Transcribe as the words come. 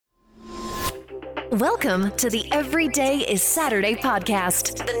Welcome to the Everyday is Saturday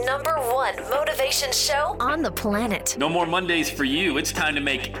podcast, the #1 motivation show on the planet. No more Mondays for you. It's time to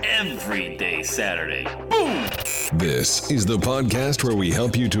make every day Saturday. Boom! This is the podcast where we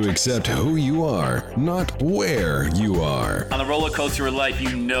help you to accept who you are, not where you are. On the roller coaster of life,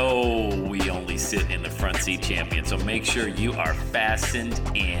 you know we only sit in the front seat, champion. So make sure you are fastened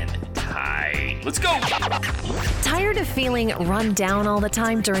in tight. Let's go! Tired of feeling run down all the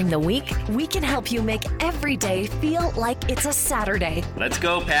time during the week? We can help you make every day feel like it's a Saturday. Let's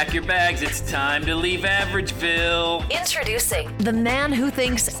go, pack your bags. It's time to leave Averageville. Introducing the man who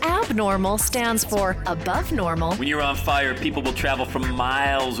thinks abnormal stands for above normal. When you're on fire, people will travel from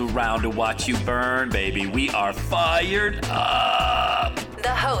miles around to watch you burn, baby. We are fired up. The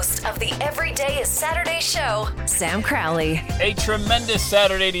host of the Everyday is Saturday show, Sam Crowley. A tremendous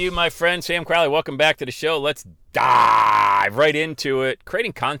Saturday to you, my friend. Sam Crowley, welcome back to the show. Let's dive right into it.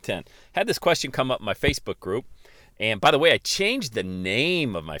 Creating content. Had this question come up in my Facebook group. And by the way, I changed the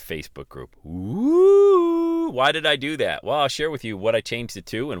name of my Facebook group. Ooh, why did I do that? Well, I'll share with you what I changed it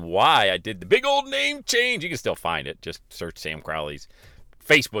to and why I did the big old name change. You can still find it. Just search Sam Crowley's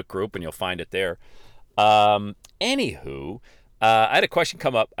Facebook group and you'll find it there. Anywho, I had a question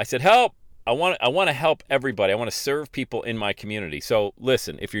come up. I said, help. I want to help everybody. I want to serve people in my community. So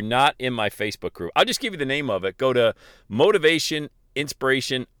listen, if you're not in my Facebook group, I'll just give you the name of it. Go to Motivation,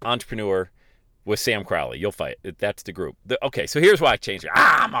 Inspiration, Entrepreneur with Sam Crowley. You'll find it. That's the group. Okay, so here's why I changed it.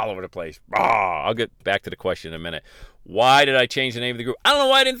 I'm all over the place. I'll get back to the question in a minute. Why did I change the name of the group? I don't know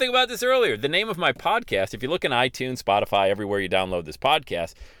why I didn't think about this earlier. The name of my podcast, if you look in iTunes, Spotify, everywhere you download this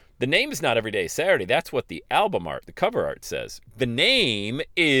podcast, the name is not Everyday Saturday. That's what the album art, the cover art says. The name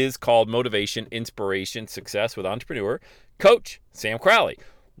is called Motivation, Inspiration, Success with Entrepreneur, Coach Sam Crowley.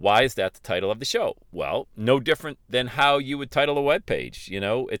 Why is that the title of the show? Well, no different than how you would title a webpage. You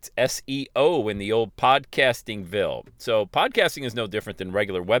know, it's SEO in the old podcastingville. So podcasting is no different than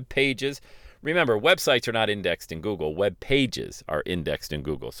regular web pages. Remember, websites are not indexed in Google. Web pages are indexed in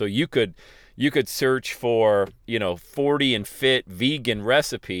Google. So you could search for, 40 and fit vegan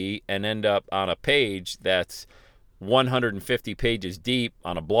recipe and end up on a page that's 150 pages deep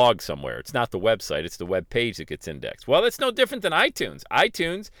on a blog somewhere. It's not the website, it's the web page that gets indexed. Well, it's no different than iTunes.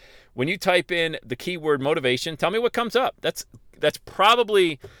 iTunes, when you type in the keyword motivation, tell me what comes up. That's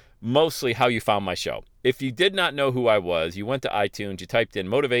probably mostly how you found my show. If you did not know who I was, you went to iTunes, you typed in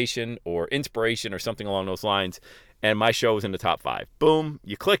motivation or inspiration or something along those lines, and my show was in the top 5. Boom,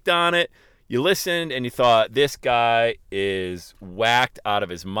 you clicked on it, you listened, and you thought, this guy is whacked out of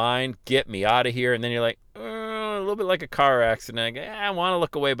his mind. Get me out of here. And then you're like, a little bit like a car accident. I want to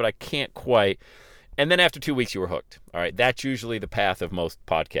look away, but I can't quite. And then after 2 weeks, you were hooked. All right, that's usually the path of most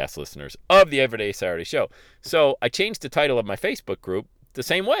podcast listeners of the Everyday Saturday show. So I changed the title of my Facebook group the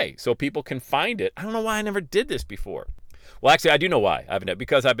same way so people can find it. I don't know why I never did this before. Well, actually, I do know why.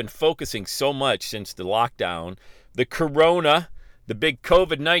 Because I've been focusing so much since the lockdown, the corona, the big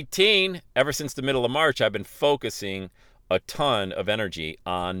COVID-19, ever since the middle of March, I've been focusing a ton of energy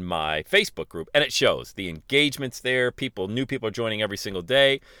on my Facebook group. And it shows. The engagement's there. New people are joining every single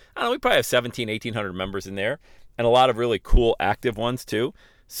day. I don't know, we probably have 1,800 members in there. And a lot of really cool active ones too.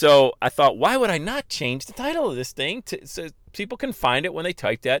 So I thought, why would I not change the title of this thing so people can find it when they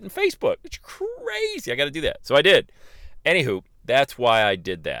type that in Facebook? It's crazy. I got to do that. So I did. Anywho, that's why I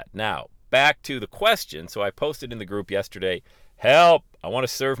did that. Now, back to the question. So I posted in the group yesterday, help. I want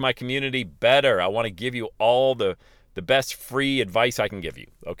to serve my community better. I want to give you all the best free advice I can give you.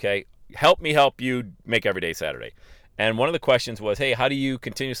 Okay? Help me help you make Everyday Saturday. And one of the questions was, hey, how do you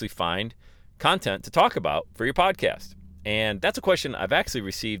continuously find content to talk about for your podcast? And that's a question I've actually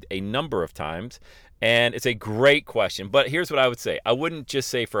received a number of times, and it's a great question. But here's what I would say. I wouldn't just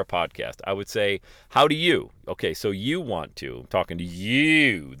say for a podcast. I would say, how do you? Okay, so you want to, I'm talking to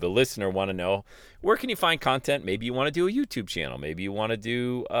you, the listener, want to know, where can you find content? Maybe you want to do a YouTube channel. Maybe you want to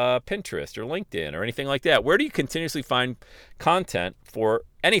do Pinterest or LinkedIn or anything like that. Where do you continuously find content for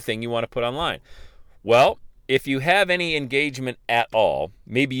anything you want to put online? Well, if you have any engagement at all,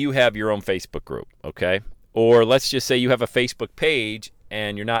 maybe you have your own Facebook group, okay? Or let's just say you have a Facebook page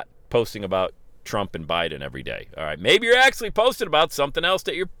and you're not posting about Trump and Biden every day. All right, maybe you're actually posting about something else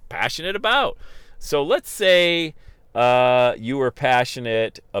that you're passionate about. So let's say you were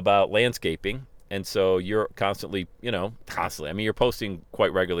passionate about landscaping, and so you're constantly, you're posting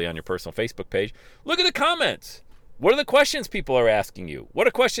quite regularly on your personal Facebook page. Look at the comments. What are the questions people are asking you? What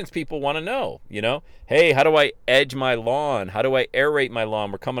are questions people want to know? Hey, how do I edge my lawn? How do I aerate my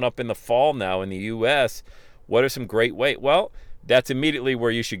lawn? We're coming up in the fall now in the U.S. What are some great ways? Well, that's immediately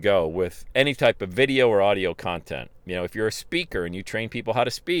where you should go with any type of video or audio content. You know, if you're a speaker and you train people how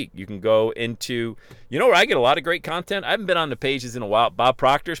to speak, you can go into, you know where I get a lot of great content? I haven't been on the pages in a while. Bob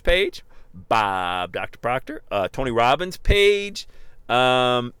Proctor's page, Dr. Proctor, Tony Robbins' page,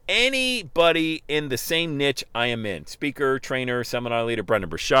 anybody in the same niche I am in. Speaker, trainer, seminar leader, Brendan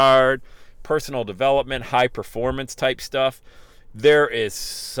Burchard, personal development, high performance type stuff. There is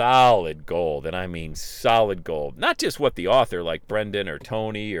solid gold, and I mean solid gold. Not just what the author, like Brendan or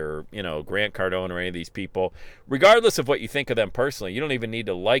Tony or, you know, Grant Cardone or any of these people, regardless of what you think of them personally. You don't even need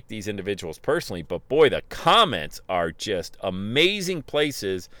to like these individuals personally, but boy, the comments are just amazing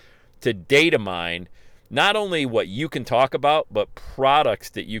places to data mine not only what you can talk about, but products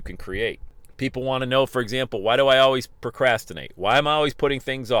that you can create. People want to know, for example, why do I always procrastinate? Why am I always putting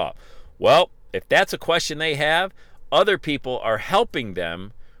things off? Well, if that's a question they have, other people are helping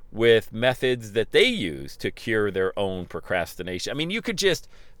them with methods that they use to cure their own procrastination. I mean, you could just,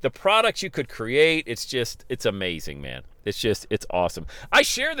 the products you could create, it's amazing, man. It's awesome. I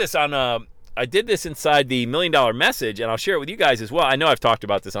share this on, I did this inside the $1 Million Message, and I'll share it with you guys as well. I know I've talked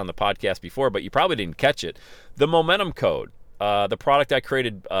about this on the podcast before, but you probably didn't catch it. The Momentum Code, the product I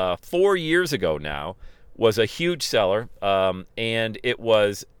created 4 years ago now, was a huge seller, and it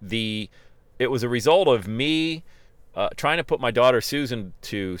was a result of me trying to put my daughter Susan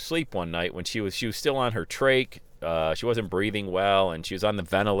to sleep one night when she was still on her trach. She wasn't breathing well, and she was on the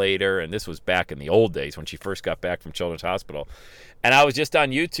ventilator, and this was back in the old days when she first got back from Children's Hospital. And I was just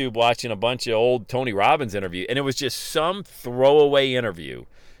on YouTube watching a bunch of old Tony Robbins interview, and it was just some throwaway interview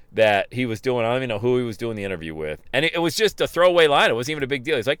that he was doing. I don't even know who he was doing the interview with. And it was just a throwaway line. It wasn't even a big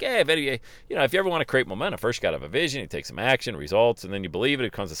deal. He's like, hey, if you ever want to create momentum, first you got to have a vision, you take some action, results, and then you believe it.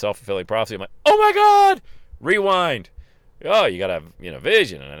 It becomes a self-fulfilling prophecy. I'm like, oh my God! Rewind. Oh, you got to have,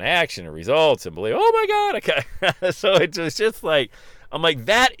 vision and an action and results and believe. Oh my God. Okay. So it was just like, I'm like,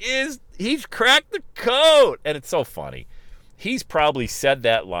 he's cracked the code. And it's so funny. He's probably said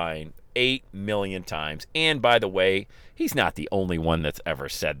that line 8 million times. And by the way, he's not the only one that's ever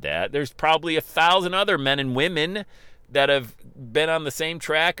said that. There's probably 1,000 other men and women that have been on the same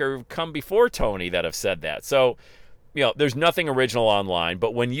track or come before Tony that have said that. So, there's nothing original online,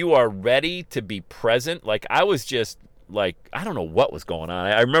 but when you are ready to be present, like I was just like, I don't know what was going on.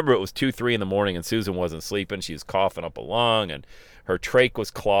 I remember it was 2, 3 in the morning and Susan wasn't sleeping. She was coughing up a lung and her trach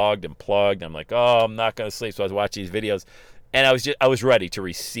was clogged and plugged. I'm like, oh, I'm not going to sleep. So I was watching these videos and I was ready to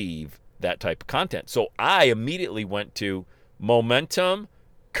receive that type of content. So I immediately went to Momentum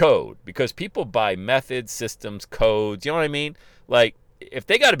Code because people buy methods, systems, codes. You know what I mean? Like if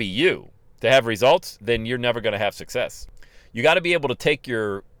they got to be you to have results, then you're never going to have success. You got to be able to take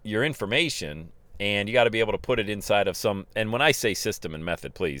your information and you got to be able to put it inside of some, and when I say system and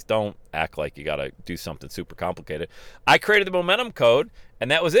method, please don't act like you got to do something super complicated. I created the Momentum Code,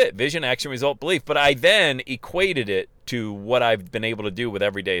 and that was it. Vision, action, result, belief. But I then equated it to what I've been able to do with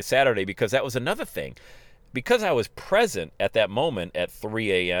Every Day Saturday, because that was another thing. Because I was present at that moment at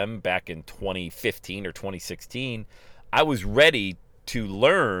 3 a.m. back in 2015 or 2016, I was ready to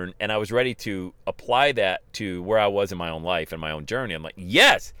learn, and I was ready to apply that to where I was in my own life and my own journey. I'm like,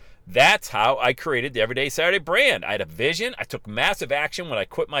 yes, that's how I created the Everyday Saturday brand. I had a vision. I took massive action when I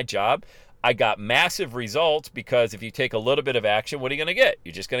quit my job. I got massive results because if you take a little bit of action, what are you going to get?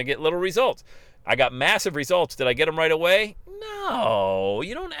 You're just going to get little results. I got massive results. Did I get them right away? No.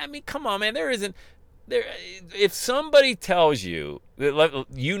 You don't, come on, man. If somebody tells you,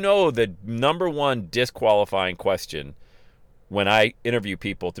 the number one disqualifying question when I interview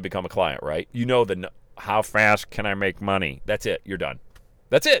people to become a client, right? How fast can I make money? That's it. You're done.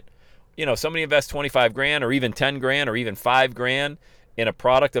 That's it. Somebody invests 25 grand or even 10 grand or even 5 grand in a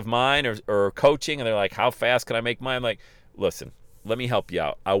product of mine or coaching, and they're like, how fast can I make money? I'm like, listen, let me help you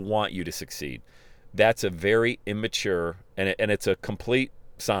out. I want you to succeed. That's a very immature, and it's a complete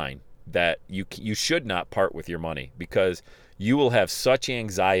sign that you should not part with your money, because you will have such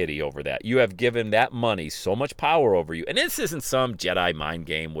anxiety over that. You have given that money so much power over you. And this isn't some Jedi mind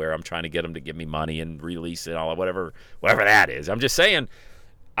game where I'm trying to get them to give me money and release it, all whatever that is. I'm just saying,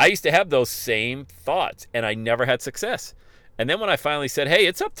 I used to have those same thoughts, and I never had success. And then when I finally said, hey,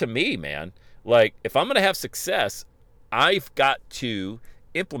 it's up to me, man. Like, if I'm going to have success, I've got to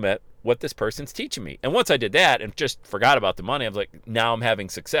implement what this person's teaching me. And once I did that and just forgot about the money, I was like, now I'm having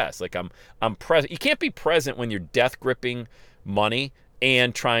success. Like, I'm present. You can't be present when you're death gripping money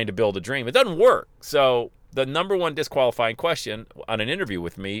and trying to build a dream. It doesn't work. So the number one disqualifying question on an interview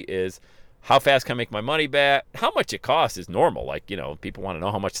with me is, how fast can I make my money back? How much it costs is normal. Like, people want to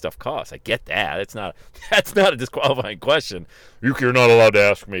know how much stuff costs. I get that. That's not a disqualifying question. You're not allowed to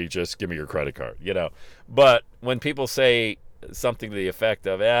ask me. Just give me your credit card, But when people say, something to the effect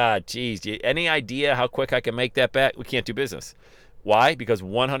of, geez, any idea how quick I can make that bet? We can't do business. Why? Because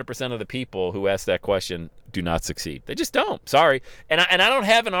 100% of the people who ask that question do not succeed. They just don't. Sorry. And I don't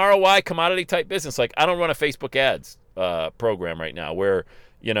have an ROI commodity type business. Like, I don't run a Facebook ads program right now where,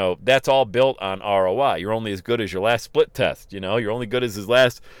 that's all built on ROI. You're only as good as your last split test. You're only good as his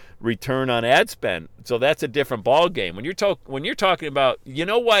last return on ad spend. So that's a different ball game. When you're talking about,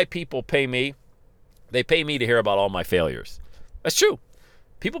 why people pay me? They pay me to hear about all my failures. That's true.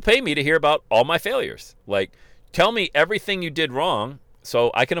 People pay me to hear about all my failures. Like, tell me everything you did wrong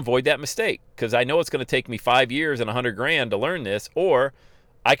so I can avoid that mistake, because I know it's going to take me 5 years and $100,000 to learn this, or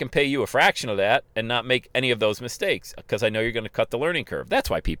I can pay you a fraction of that and not make any of those mistakes because I know you're going to cut the learning curve. That's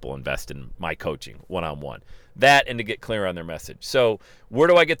why people invest in my coaching one-on-one. That and to get clear on their message. So where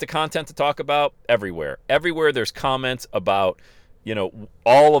do I get the content to talk about? Everywhere. Everywhere there's comments about,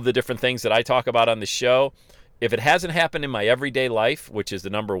 all of the different things that I talk about on the show. If it hasn't happened in my everyday life, which is the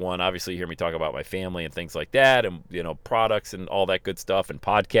number one, obviously you hear me talk about my family and things like that and, products and all that good stuff and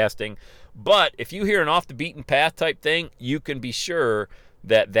podcasting. But if you hear an off the beaten path type thing, you can be sure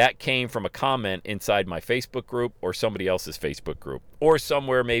that came from a comment inside my Facebook group or somebody else's Facebook group or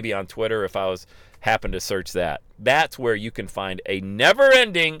somewhere maybe on Twitter if I happen to search that. That's where you can find a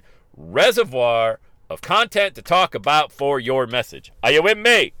never-ending reservoir of content to talk about for your message. Are you with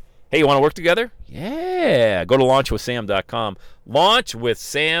me? Hey, you want to work together? Yeah. Go to launchwithsam.com.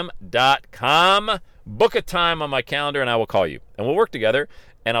 Launchwithsam.com. Book a time on my calendar, and I will call you. And we'll work together,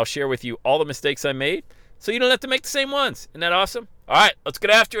 and I'll share with you all the mistakes I made so you don't have to make the same ones. Isn't that awesome? All right, let's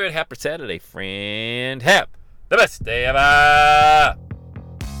get after it. Happy Saturday, friend. Have the best day ever.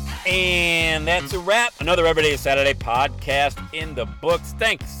 And that's a wrap. Another Everyday is Saturday podcast in the books.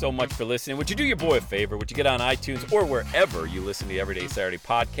 Thanks so much for listening. Would you do your boy a favor? Would you get on iTunes or wherever you listen to the Everyday Saturday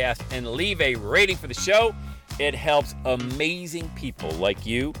podcast and leave a rating for the show? It helps amazing people like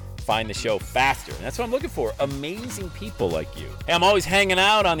you find the show faster. And that's what I'm looking for, amazing people like you. Hey, I'm always hanging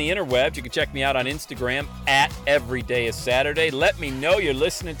out on the interwebs. You can check me out on Instagram at Everyday is Saturday. Let me know you're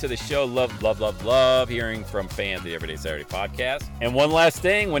listening to the show. Love hearing from fans of the Everyday Saturday podcast. And one last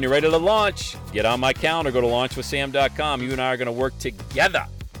thing, when you're ready to launch, get on my calendar, go to launchwithsam.com. You and I are going to work together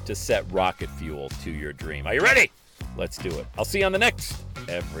to set rocket fuel to your dream. Are you ready? Let's do it. I'll see you on the next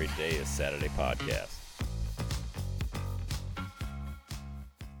Everyday is Saturday podcast.